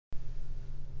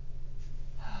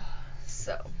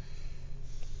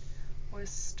we're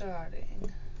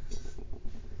starting.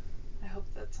 I hope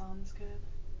that sounds good.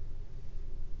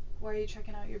 Why are you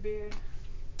checking out your beard?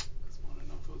 Because I want to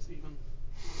know if it was even.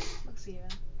 Looks even.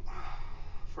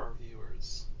 For our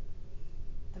viewers.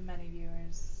 The many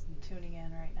viewers tuning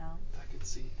in right now. That could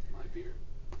see my beard.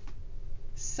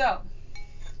 So,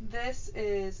 this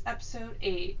is episode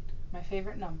 8, my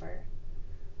favorite number.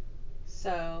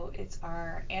 So, it's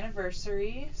our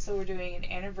anniversary. So, we're doing an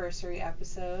anniversary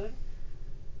episode.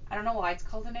 I don't know why it's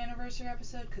called an anniversary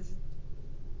episode, because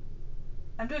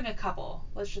I'm doing a couple.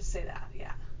 Let's just say that,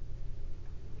 yeah.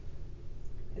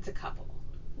 It's a couple.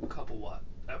 A couple what?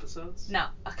 Episodes? No,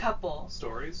 a couple.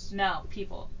 Stories? No,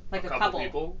 people. Like a a couple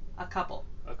people? A couple.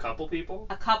 A couple people?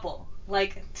 A couple.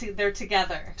 Like, they're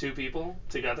together. Two people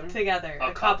together? Together.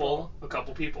 A couple. A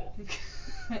couple people.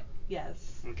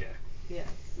 Yes. Okay. Yes.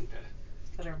 Okay.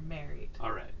 That are married.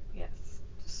 All right. Yes.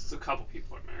 Just a couple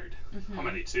people are married. Mm-hmm. How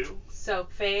many? 2? So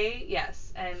Faye,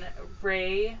 yes, and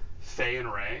Ray. Faye and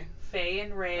Ray? Faye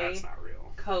and Ray. That's not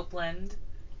real. Copeland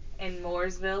in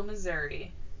Mooresville,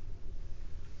 Missouri.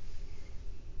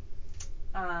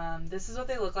 This is what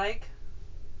they look like.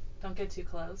 Don't get too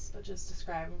close, but just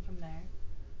describe them from there.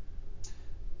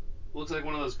 Looks like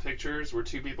one of those pictures where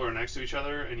 2 people are next to each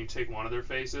other and you take one of their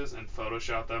faces and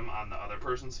Photoshop them on the other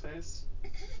person's face.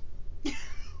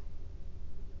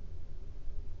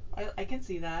 I can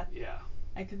see that. Yeah.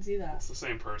 I can see that. It's the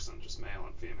same person, just male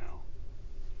and female.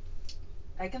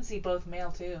 I can see both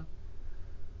male too.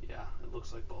 Yeah, it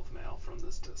looks like both male from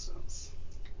this distance.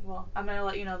 Well, I'm going to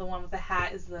let you know the one with the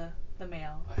hat is the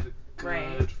male. I had a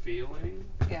good feeling.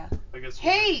 Yeah. I guess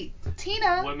Hey,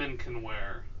 Tina! women can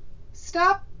wear.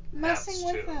 Stop messing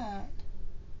with too. that.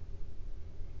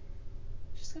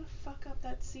 She's gonna fuck up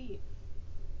that seat.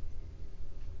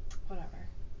 Whatever.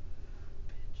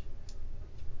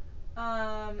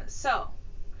 Bitch. So,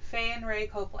 Faye and Ray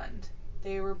Copeland.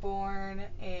 They were born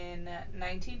in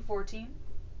 1914.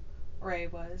 Ray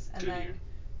was. And Good then year.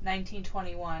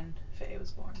 1921, Faye was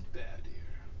born. Bad year.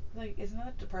 Like, isn't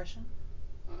that a depression?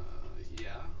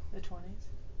 Yeah. The 20s?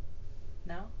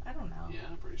 No? I don't know.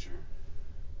 Yeah, pretty sure.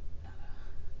 Not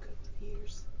good with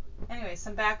years. Anyway,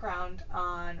 some background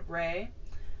on Ray.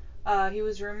 He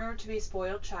was rumored to be a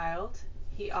spoiled child.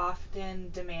 He often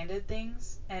demanded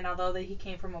things, and although that he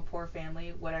came from a poor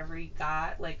family, whatever he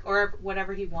got, or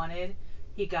whatever he wanted,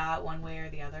 he got one way or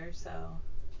the other. So.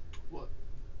 What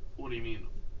do you mean,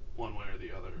 one way or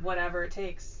the other? Whatever it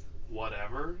takes.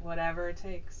 Whatever? Whatever it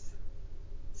takes.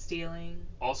 Stealing.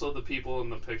 Also, the people in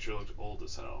the picture looked old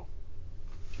as hell.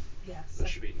 Yes. That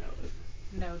should be noted.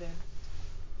 Noted.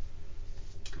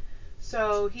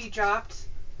 So he dropped.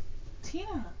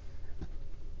 Tina.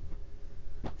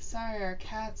 Sorry, our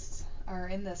cats are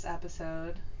in this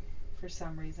episode for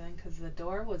some reason because the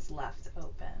door was left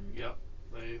open. Yep,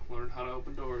 they learned how to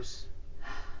open doors.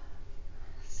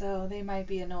 So they might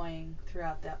be annoying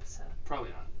throughout the episode. Probably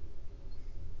not.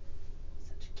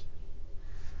 Such a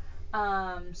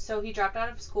cutie. So he dropped out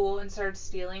of school and started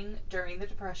stealing during the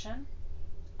Depression.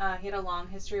 He had a long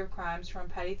history of crimes from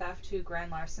petty theft to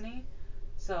grand larceny.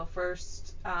 So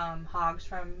first hogs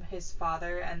from his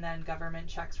father and then government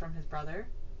checks from his brother.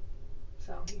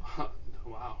 So he...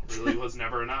 Wow, really was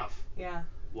never enough. Yeah.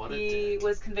 What a dick. He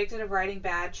was convicted of writing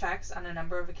bad checks on a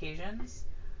number of occasions.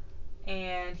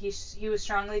 And he was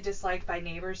strongly disliked by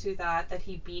neighbors who thought that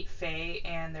he beat Faye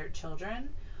and their children.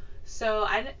 So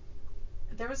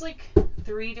there was like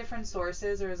 3 different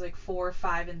sources. There was like 4,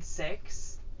 5, and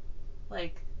 6.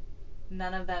 Like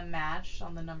none of them matched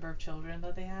on the number of children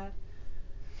that they had.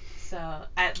 So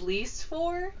at least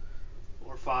 4.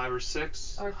 Or 5 or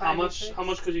 6. Or 5 or 6. How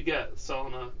much could you get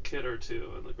selling a kid or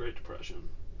 2 in the Great Depression?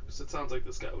 Because it sounds like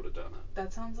this guy would have done it.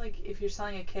 That sounds like if you're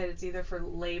selling a kid, it's either for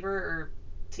labor or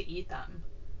to eat them.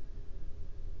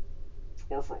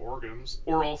 Or for organs.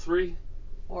 Or all 3.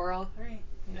 Or all 3.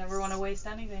 You never want to waste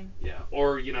anything. Yeah.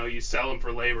 Or, you sell them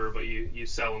for labor, but you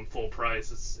sell them full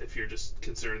price if you're just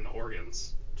considering the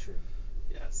organs. True.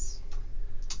 Yes.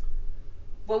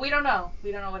 Well, we don't know.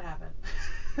 We don't know what happened.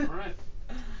 All right.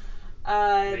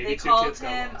 They called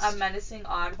him a menacing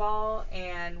oddball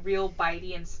and real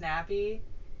bitey and snappy.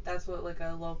 That's what like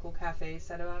a local cafe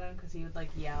said about him because he would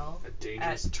like yell A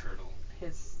dangerous turtle.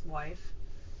 His wife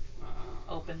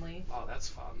openly. Oh, that's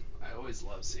fun. I always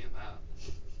love seeing that.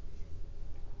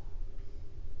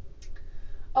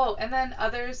 Oh, and then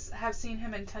others have seen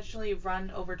him intentionally run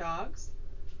over dogs.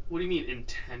 What do you mean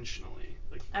intentionally?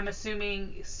 Like, I'm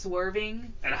assuming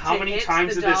swerving. And how many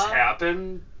times did dog, this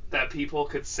happen that people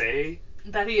could say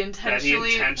that he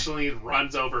intentionally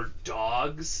runs over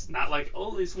dogs? Not like,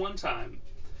 oh, this one time.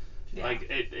 Yeah. Like,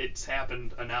 it's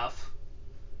happened enough.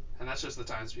 And that's just the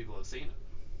times people have seen it.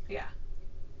 Yeah.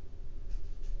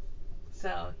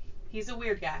 So he's a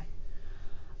weird guy.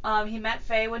 He met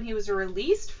Faye when he was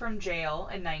released from jail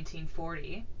in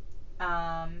 1940.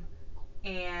 Um,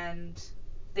 and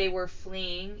they were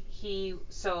fleeing. They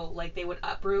would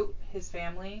uproot his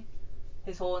family,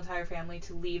 his whole entire family,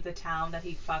 to leave the town that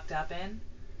he fucked up in,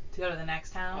 to go to the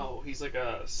next town. Oh, he's like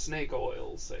a snake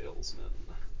oil salesman.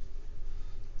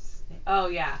 Oh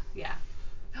yeah, yeah.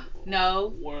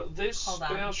 No. What this Hold on.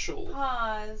 special?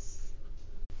 Pause.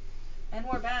 And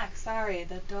we're back. Sorry,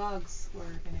 the dogs were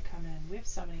gonna come in. We have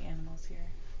so many animals here.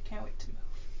 Can't wait to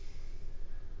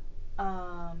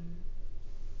move.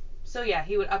 So yeah,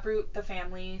 he would uproot the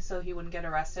family so he wouldn't get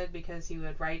arrested, because he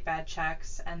would write bad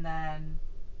checks and then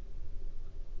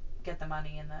get the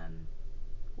money and then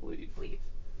leave.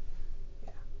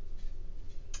 Yeah.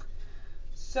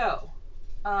 So,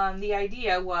 the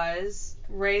idea was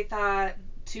Ray thought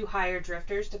to hire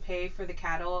drifters to pay for the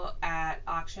cattle at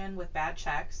auction with bad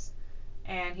checks,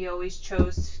 and he always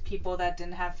chose people that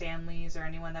didn't have families or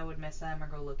anyone that would miss them or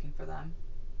go looking for them.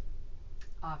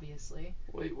 Obviously.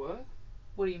 Wait, what?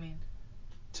 What do you mean?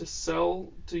 To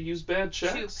use bad To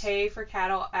checks? pay for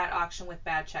cattle at auction with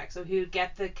bad checks. So he would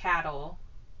get the cattle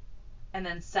and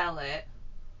then sell it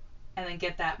and then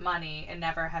get that money and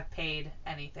never have paid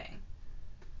anything.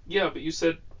 Yeah, but you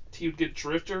said he would get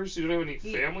drifters who don't have any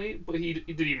He, family, but did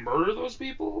he murder those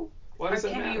people? Why or does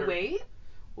that can you matter? wait?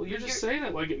 Well, you're just You're, saying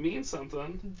it like it means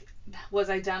something. was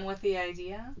I done with the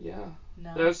idea? Yeah.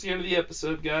 No. That's the end of the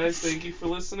episode, guys. Thank you for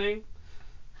listening.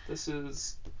 This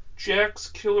is Jack's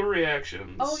Killer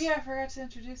Reactions. Oh yeah, I forgot to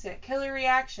introduce it. Killer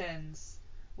Reactions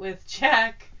with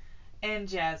Jack and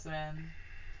Jasmine.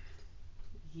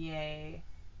 Yay.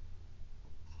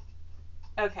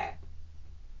 Okay.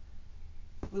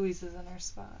 Louise is in her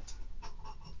spot.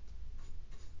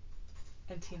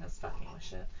 And Tina's fucking with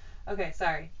shit. Okay,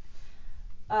 sorry.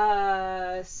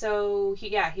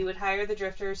 He would hire the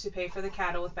drifters to pay for the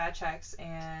cattle with bad checks,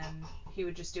 and he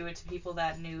would just do it to people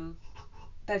that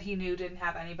he knew didn't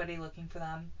have anybody looking for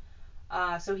them.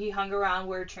 So he hung around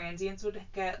where transients would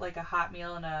get like a hot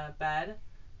meal and a bed,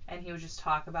 and he would just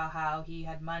talk about how he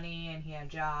had money and he had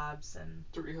jobs and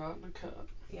 3 hot and a cot.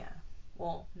 yeah.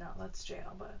 Well, no, that's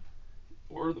jail, but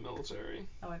Or the military.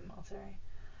 or the military.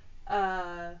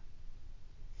 Uh,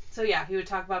 so yeah, he would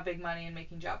talk about big money and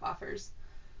making job offers.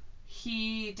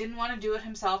 He didn't want to do it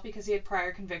himself because he had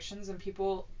prior convictions and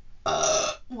people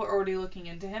were already looking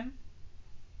into him.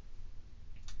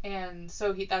 And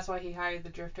so that's why he hired the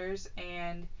drifters.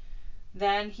 And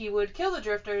then he would kill the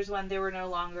drifters when they were no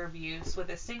longer of use with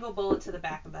a single bullet to the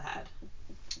back of the head.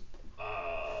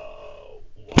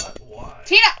 What? Why?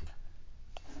 Tina!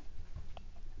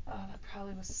 Oh, that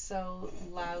probably was so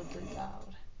loudly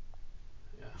loud.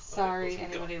 Yeah. Sorry, Okay,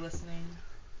 anybody listening.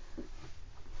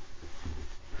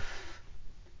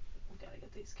 We gotta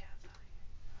get these cats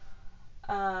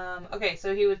out of here. Okay,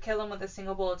 so he would kill them with a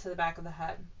single bullet to the back of the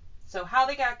head. So how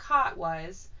they got caught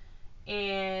was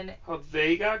in... How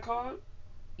they got caught?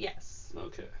 Yes.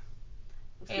 Okay.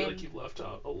 I feel like you left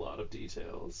out a lot of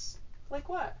details. Like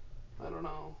what? I don't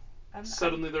know. I'm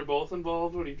Suddenly they're both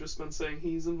involved when you've just been saying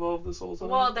he's involved this whole time?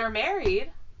 Well, they're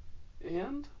married.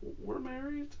 And? We're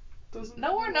married? Doesn't No,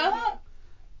 that we're mean we're not.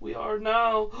 We are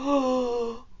now.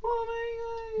 Oh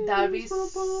my god. That would be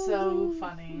so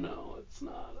funny. No, it's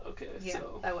not. Okay, Yeah,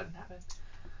 so. that wouldn't happen.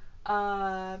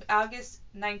 August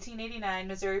 1989,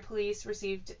 Missouri police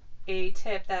received a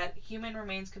tip that human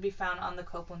remains could be found on the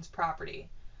Copeland's property.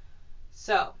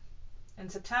 So, in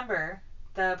September,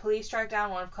 the police tracked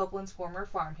down one of Copeland's former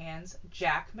farmhands,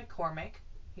 Jack McCormick.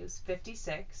 He was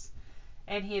 56,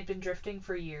 and he had been drifting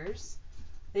for years.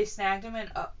 They snagged him in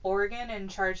Oregon and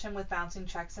charged him with bouncing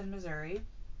checks in Missouri.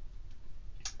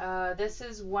 This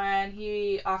is when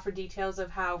he offered details of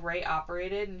how Ray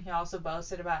operated, and he also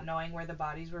boasted about knowing where the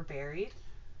bodies were buried.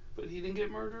 But he didn't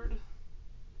get murdered?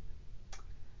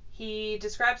 He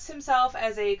describes himself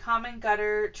as a common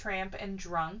gutter tramp and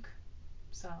drunk,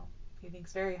 so he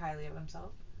thinks very highly of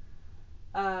himself.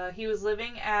 He was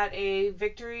living at a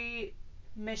Victory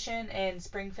Mission in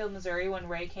Springfield, Missouri when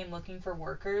Ray came looking for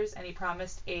workers, and he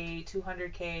promised a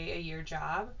 $200K a year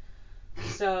job.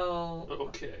 So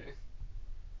Okay.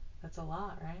 that's a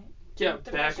lot, right? Yeah,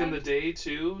 The back in the Mission? day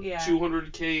too. Yeah.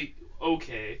 200K.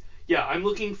 Okay. Yeah, I'm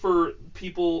looking for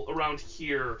people around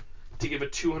here to give a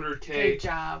 200K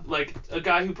job. like a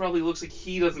guy who probably looks like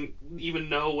he doesn't even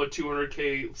know what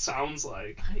 200K sounds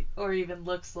like. Or even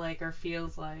looks like or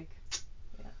feels like.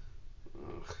 Yeah.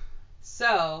 Ugh,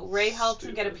 So Ray helped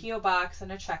him get a stupid. P.O. box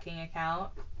and a checking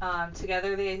account.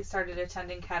 Together they started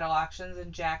attending cattle auctions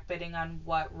and Jack bidding on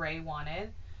what Ray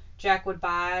wanted. Jack would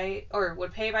pay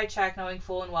by check, knowing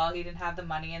full and well he didn't have the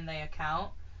money in the account.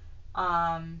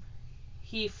 Um,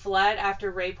 he fled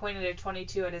after Ray pointed a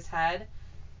 22 at his head,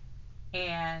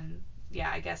 and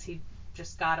yeah, I guess he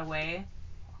just got away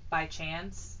by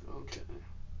chance. Okay.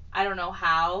 I don't know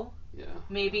how. Yeah.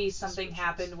 Maybe something Suspicious.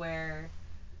 happened where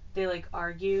they like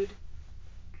argued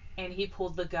and he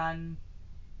pulled the gun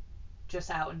just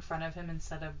out in front of him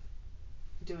instead of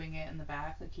doing it in the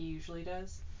back like he usually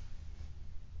does.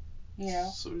 You know?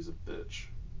 So he's a bitch.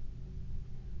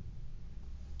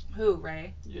 Who,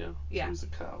 Ray? Yeah. So Yeah. he's a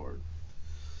coward.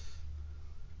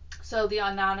 So the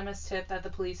anonymous tip that the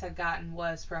police had gotten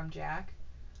was from Jack.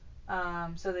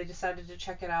 So they decided to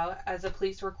check it out. As the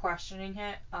police were questioning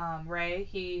it,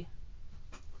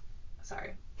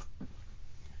 sorry.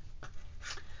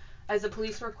 As the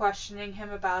police were questioning him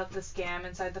about the scam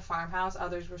inside the farmhouse,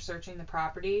 others were searching the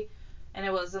property, and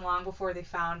it wasn't long before they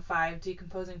found 5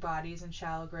 decomposing bodies in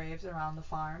shallow graves around the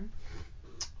farm.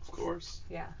 Of course.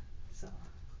 Yeah, so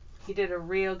he did a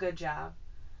real good job.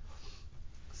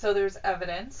 So there's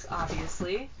evidence,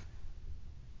 obviously.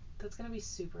 That's gonna be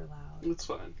super loud. It's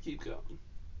fine. Keep going.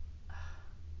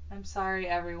 I'm sorry,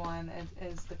 everyone. It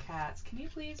is the cats. Can you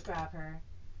please grab her?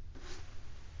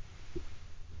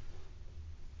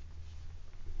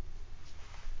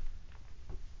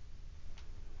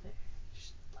 There.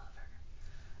 Just love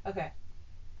her. Okay.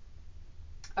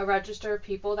 A register of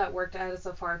people that worked as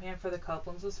a farmhand for the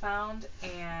Copelands was found,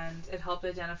 and it helped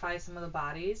identify some of the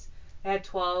bodies. It had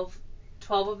 12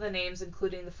 of the names,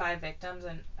 including the 5 victims,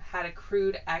 and had a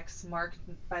crude X marked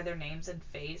by their names in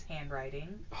Faye's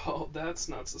handwriting. Oh, that's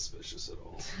not suspicious at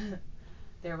all.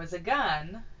 There was a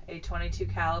gun, a 22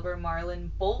 caliber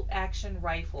Marlin bolt action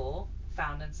rifle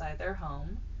found inside their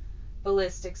home.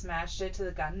 Ballistics matched it to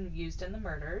the gun used in the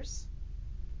murders.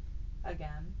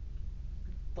 Again,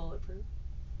 bulletproof.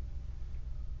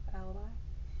 Alibi?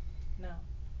 No.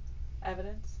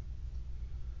 Evidence?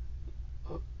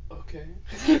 Okay.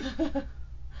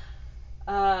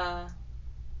 uh,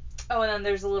 oh, and then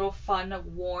there's a little fun,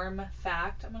 warm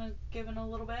fact I'm going to give in a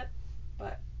little bit.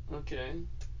 But Okay.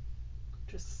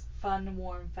 just fun,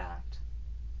 warm fact.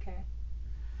 Okay.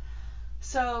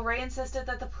 So Ray insisted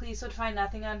that the police would find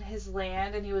nothing on his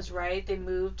land, and he was right. They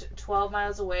moved 12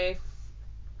 miles away.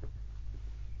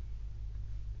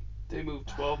 They moved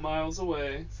 12 miles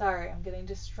away. Sorry, I'm getting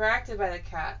distracted by the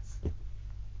cats.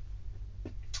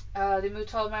 They moved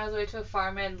 12 miles away to a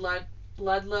farm in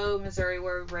Ludlow, Missouri,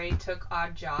 where Ray took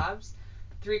odd jobs.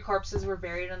 3 corpses were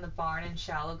buried in the barn in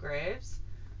shallow graves.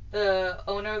 The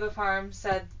owner of the farm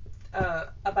said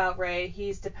about Ray,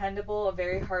 he's dependable, a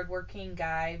very hardworking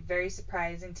guy. Very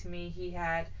surprising to me he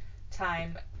had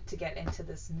time to get into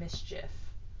this mischief.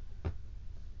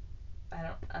 I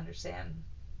don't understand.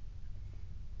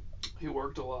 He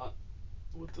worked a lot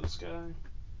with this guy.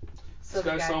 So This the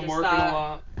guy guy saw him just working a thought,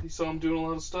 lot. He saw him doing a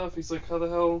lot of stuff. He's like, how the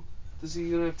hell does he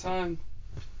even have time?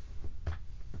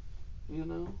 You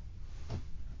know?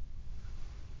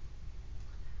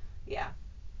 yeah.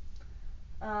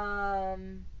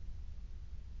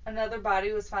 Another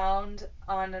body was found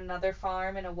on another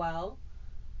farm in a well.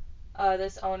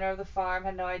 This owner of the farm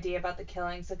had no idea about the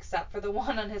killings except for the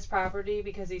one on his property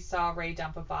because he saw Ray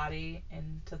dump a body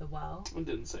into the well. And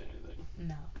didn't say anything.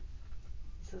 No.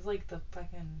 This is like the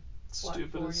fucking,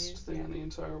 Stupidest 40s? thing Yeah. in the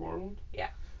entire world. Yeah.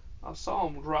 I saw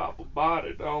him drop a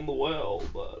body down the well,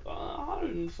 but I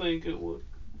didn't think it would,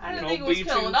 I didn't think it was be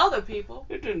killing too. other people.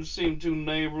 It didn't seem too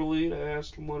neighborly to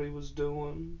ask him what he was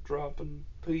doing, dropping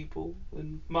people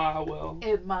in my well.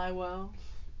 In my well.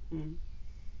 Hmm.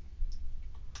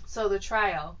 So the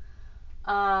trial.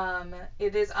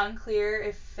 It is unclear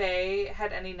if Faye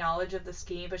had any knowledge of the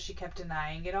scheme, but she kept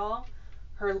denying it all.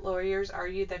 Her lawyers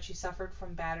argued that she suffered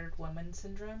from battered woman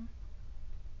syndrome.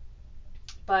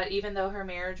 But even though her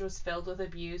marriage was filled with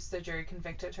abuse, the jury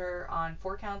convicted her on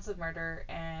 4 counts of murder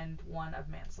and 1 of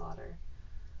manslaughter.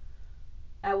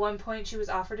 At one point, she was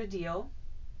offered a deal.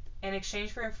 In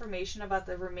exchange for information about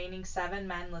the remaining 7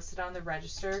 men listed on the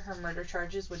register, her murder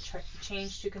charges would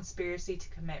change to conspiracy to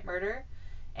commit murder,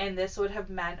 and this would have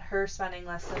meant her spending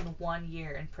less than 1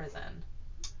 year in prison.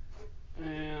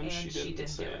 And she And she didn't didn't do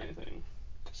say it. anything.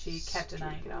 She kept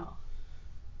denying it all.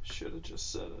 Should have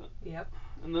just said it. Yep.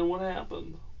 And then what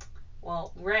happened?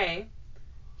 Well, Ray,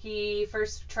 he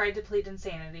first tried to plead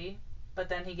insanity, but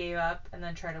then he gave up and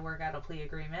then tried to work out a plea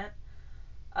agreement.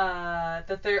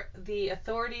 The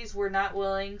authorities were not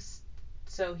willing,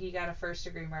 so he got a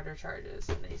first-degree murder charges,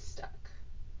 and they stuck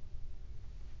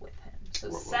with him. So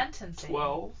What, like sentencing.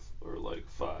 12 or like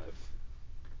 5?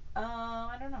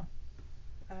 I don't know.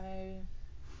 I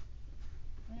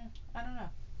I don't know.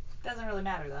 Doesn't really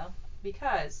matter though.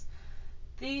 because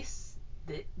these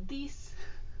these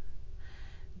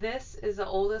this is the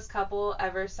oldest couple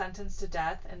ever sentenced to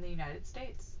death in the United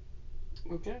States.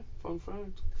 Okay, fun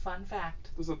fact. Fun fact.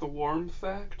 Is that the warm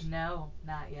fact? No,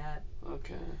 not yet.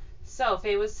 Okay. So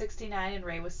Faye was 69 and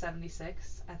Ray was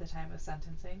 76 at the time of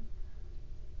sentencing.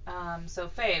 So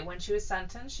Faye, when she was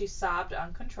sentenced, she sobbed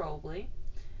uncontrollably.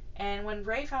 And when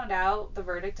Ray found out the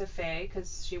verdict of Faye,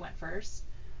 because she went first,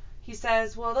 he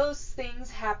says, "Well, those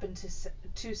things happen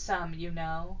to some, you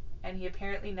know." And he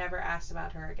apparently never asked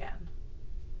about her again.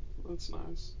 That's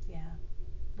nice. Yeah,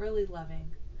 really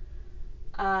loving.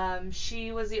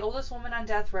 She was the oldest woman on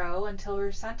death row until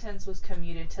her sentence was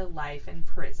commuted to life in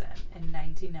prison in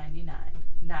 1999,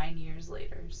 9 years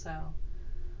later. So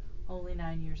only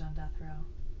 9 years on death row.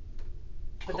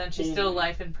 But then she's still Only.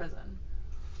 life in prison.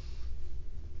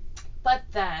 But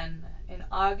then, in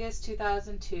August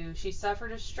 2002, she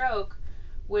suffered a stroke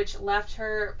which left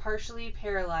her partially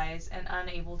paralyzed and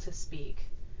unable to speak.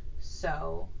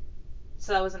 So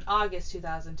that was in August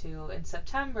 2002. In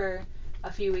September,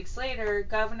 a few weeks later,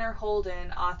 Governor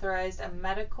Holden authorized a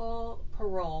medical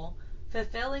parole,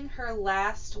 fulfilling her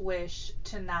last wish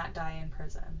to not die in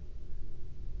prison.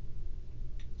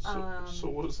 So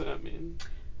what does that mean?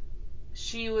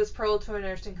 She was paroled to a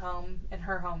nursing home in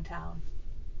her hometown.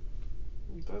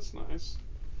 That's nice.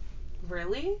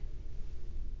 Really?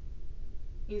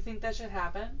 You think that should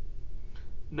happen?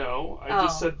 No, I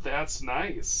just Oh. said that's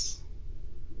nice.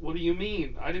 What do you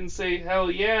mean? I didn't say hell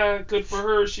yeah, good for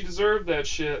her, she deserved that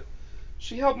shit.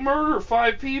 She helped murder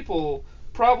 5 people,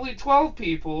 probably 12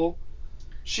 people.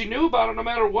 She knew about it no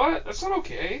matter what. That's not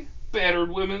okay. Battered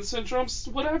women syndrome,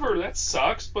 whatever, that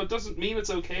sucks, but doesn't mean it's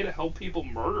okay to help people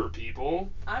murder people.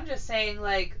 I'm just saying,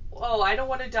 like, oh, I don't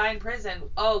want to die in prison.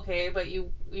 Oh, okay, but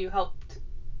you helped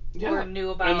or Yeah,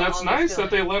 knew and about that's all this nice that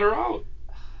they killing. let her out.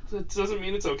 That doesn't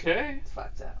mean it's okay. It's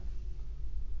fucked up.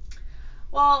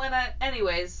 Well, and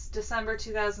anyways, December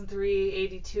 2003,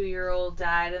 82-year-old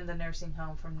died in the nursing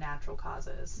home from natural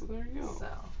causes. Well, there you go. So,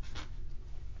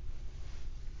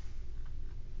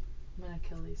 I'm gonna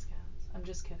kill these cats. I'm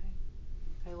just kidding.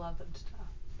 I love them to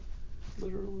death.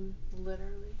 Literally.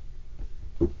 Literally.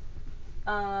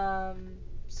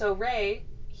 So Ray,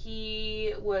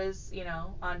 he was,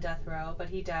 on death row, but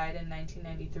he died in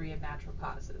 1993 of natural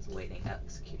causes, awaiting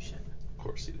execution. Of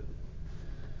course he did.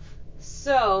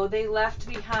 So they left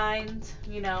behind,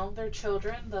 their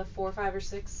children, the 4, 5, or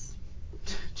 6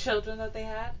 children that they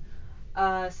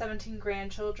had, 17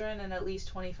 grandchildren, and at least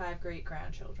 25 great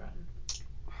grandchildren.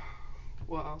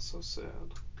 Wow, so sad.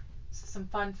 So some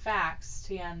fun facts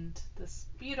to end this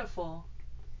beautiful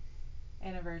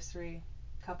anniversary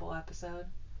couple episode,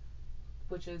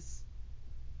 which is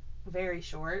very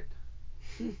short,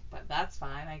 but that's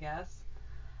fine, I guess.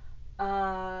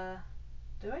 Uh,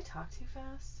 do I talk too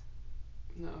fast?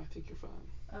 No, I think you're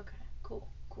fine. Okay, cool,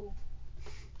 cool,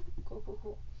 cool, cool,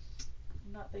 cool.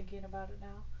 I'm not thinking about it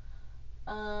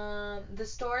now. The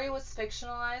story was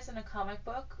fictionalized in a comic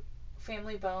book,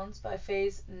 Family Bones, by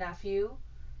Faye's nephew,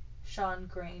 Sean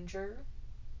Granger.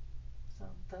 So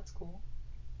that's cool.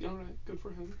 All right, good for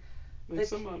him. Make The,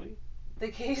 some money. the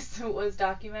case was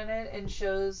documented in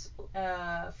shows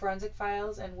Forensic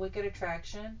Files and Wicked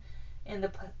Attraction, in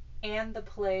and the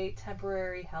play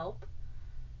Temporary Help.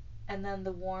 And then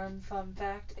the warm fun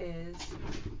fact is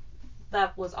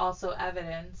that was also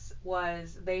evidence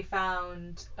was they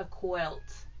found a quilt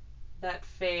that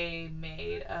Faye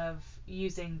made of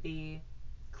using the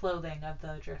clothing of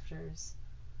the drifters.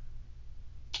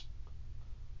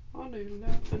 I knew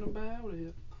nothing about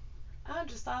it. I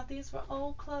just thought these were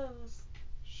old clothes.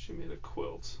 She made a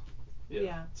quilt. Yeah,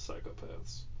 Yeah.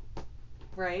 psychopaths.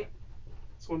 Right?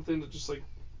 It's one thing to just like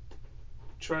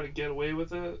try to get away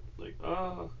with it. Like,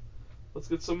 let's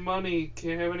get some money.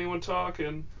 Can't have anyone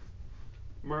talking.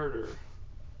 Murder.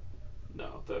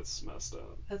 No, that's messed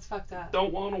up. That's fucked up.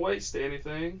 Don't want to waste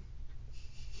anything.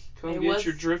 Come It get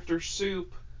your was. drifter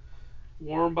soup,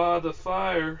 warm by the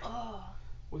fire, Oh.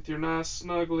 with your nice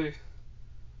snuggly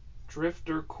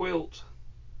drifter quilt,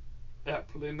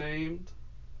 aptly named.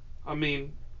 I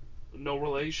mean, no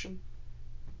relation.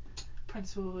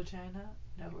 Principal Vagina.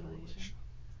 No No relation. relation.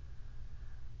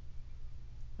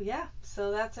 Yeah,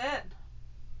 so that's it.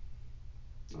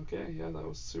 Okay, yeah, that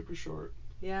was super short.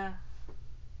 Yeah.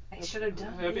 I should have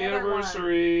done the Happy other one.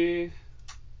 anniversary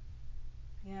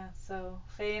Yeah, so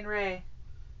Faye and Ray.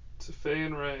 to Faye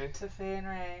and Ray. To Faye and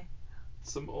Ray.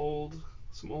 Some old,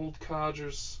 some old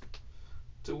codgers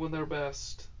doing their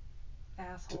best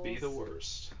to be the Assholes.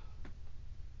 worst.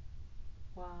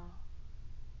 Wow.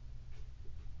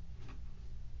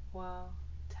 Wow.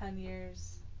 10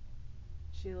 years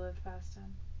she lived past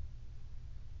him.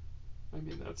 I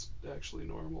mean, that's actually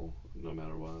normal, no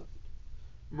matter what.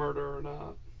 Murder or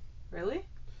not. Really?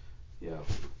 Yeah.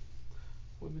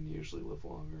 Women usually live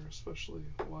longer, especially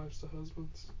wives to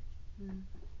husbands. Hmm.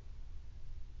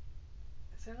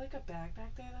 Is there like a bag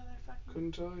back there that they're fucking?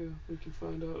 Couldn't tell you. We can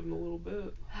find out in a little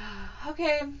bit.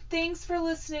 Okay, thanks for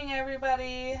listening,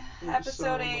 everybody. Thank you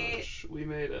Episode so 8. much. We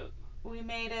made it. We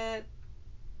made it.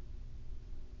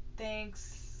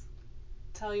 Thanks.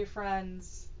 Tell your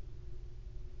friends.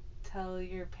 Tell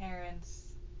your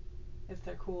parents if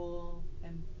they're cool.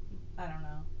 And I don't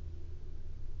know.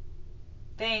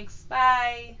 Thanks.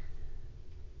 Bye.